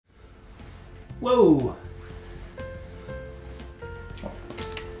Whoa!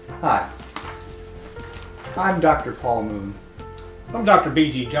 Hi, I'm Dr. Paul Moon. I'm Dr.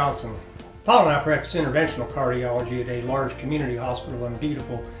 B.G. Johnson. Paul and I practice interventional cardiology at a large community hospital in the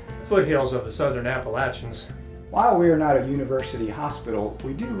beautiful foothills of the southern Appalachians. While we are not a university hospital,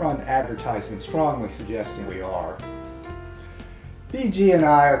 we do run advertisements strongly suggesting we are. BG and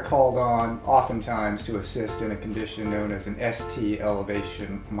I are called on oftentimes to assist in a condition known as an ST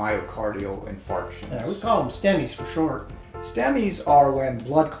elevation myocardial infarction. Yeah, we call them STEMIs for short. STEMIs are when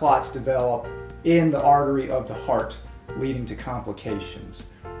blood clots develop in the artery of the heart, leading to complications.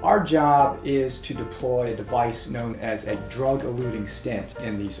 Our job is to deploy a device known as a drug-eluting stent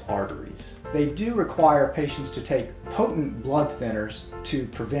in these arteries. They do require patients to take potent blood thinners to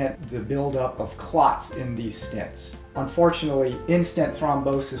prevent the buildup of clots in these stents. Unfortunately, in-stent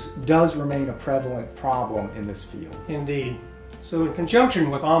thrombosis does remain a prevalent problem in this field. Indeed. So in conjunction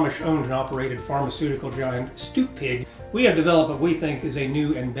with Amish-owned and operated pharmaceutical giant Stupig, we have developed what we think is a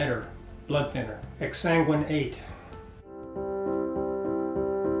new and better blood thinner, Xsanguin8.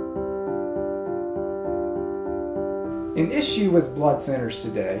 An issue with blood thinners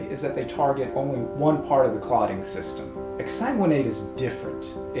today is that they target only one part of the clotting system. Xsanguin8 is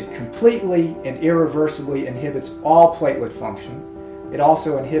different. It completely and irreversibly inhibits all platelet function. It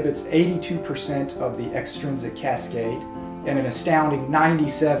also inhibits 82% of the extrinsic cascade and an astounding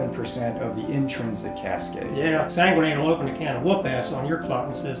 97% of the intrinsic cascade. Yeah, Xsanguin8 will open a can of whoop-ass on your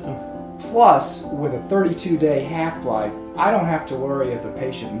clotting system. Plus, with a 32-day half-life, I don't have to worry if a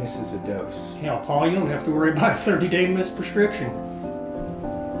patient misses a dose. Hell, Paul, you don't have to worry about a 30-day missed prescription.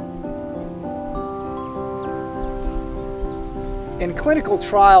 In clinical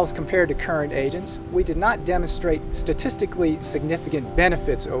trials compared to current agents, we did not demonstrate statistically significant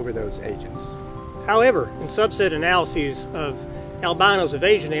benefits over those agents. However, in subset analyses of albinos of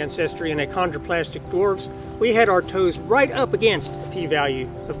Asian ancestry and achondroplastic dwarfs, we had our toes right up against a p-value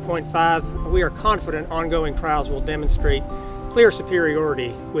of 0.5. We are confident ongoing trials will demonstrate clear superiority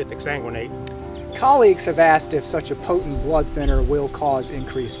with Xsanguin8. Colleagues have asked if such a potent blood thinner will cause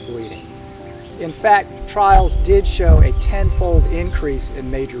increased bleeding. In fact, trials did show a 10-fold increase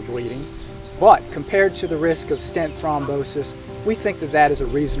in major bleeding, but compared to the risk of stent thrombosis, we think that that is a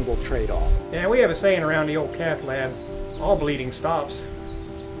reasonable trade-off. Yeah, we have a saying around the old cath lab, all bleeding stops.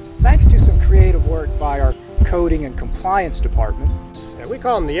 Thanks to some creative work by our coding and compliance department, Yeah, we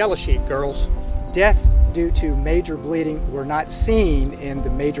call them the yellow sheet girls. deaths due to major bleeding were not seen in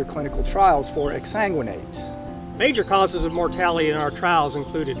the major clinical trials for Xsanguin8. Major causes of mortality in our trials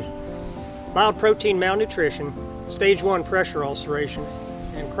included mild protein malnutrition, stage 1 pressure ulceration,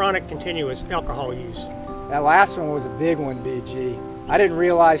 and chronic continuous alcohol use. That last one was a big one, BG. I didn't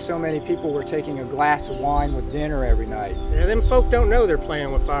realize so many people were taking a glass of wine with dinner every night. Yeah, them folk don't know they're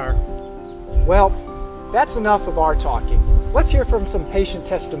playing with fire. Well, that's enough of our talking. Let's hear from some patient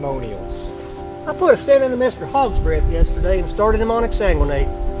testimonials. I put a stent into Mr. Hog's breath yesterday and started him on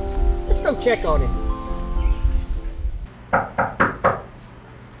Xsanguin8. Let's go check on him.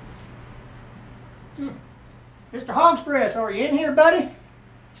 Mr. Hog's breath, are you in here, buddy?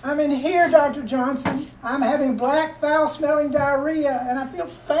 I'm in here, Dr. Johnson. I'm having black, foul-smelling diarrhea, and I feel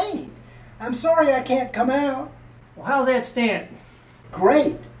faint. I'm sorry I can't come out. Well, how's that stent?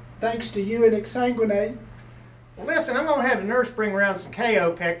 Great, thanks to you and Xsanguin8. Well, listen, I'm going to have the nurse bring around some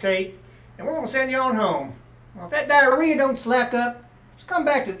KO pectate, and we're going to send you on home. Well, if that diarrhea don't slack up, just come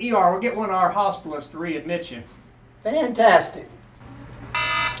back to the ER. We'll get one of our hospitalists to readmit you. Fantastic.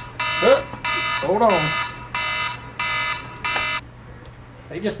 Oh, hold on.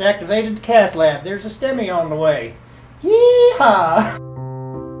 They just activated the cath lab. There's a STEMI on the way. Yee-haw!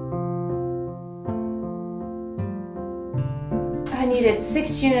 I needed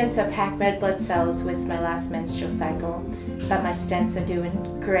 6 units of packed red blood cells with my last menstrual cycle, but my stents are doing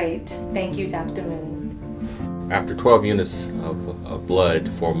great. Thank you, Dr. Moon. After 12 units of blood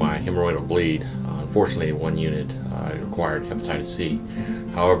for my hemorrhoidal bleed, unfortunately 1 unit required hepatitis C.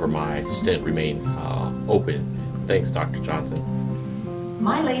 However, my stent remained open. Thanks, Dr. Johnson.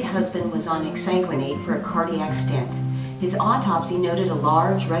 My late husband was on Xsanguin8 for a cardiac stent. His autopsy noted a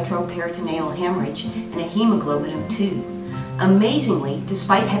large retroperitoneal hemorrhage and a hemoglobin of 2. Amazingly,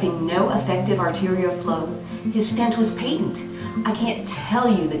 despite having no effective arterial flow, his stent was patent. I can't tell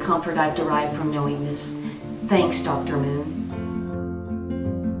you the comfort I've derived from knowing this. Thanks, Dr. Moon.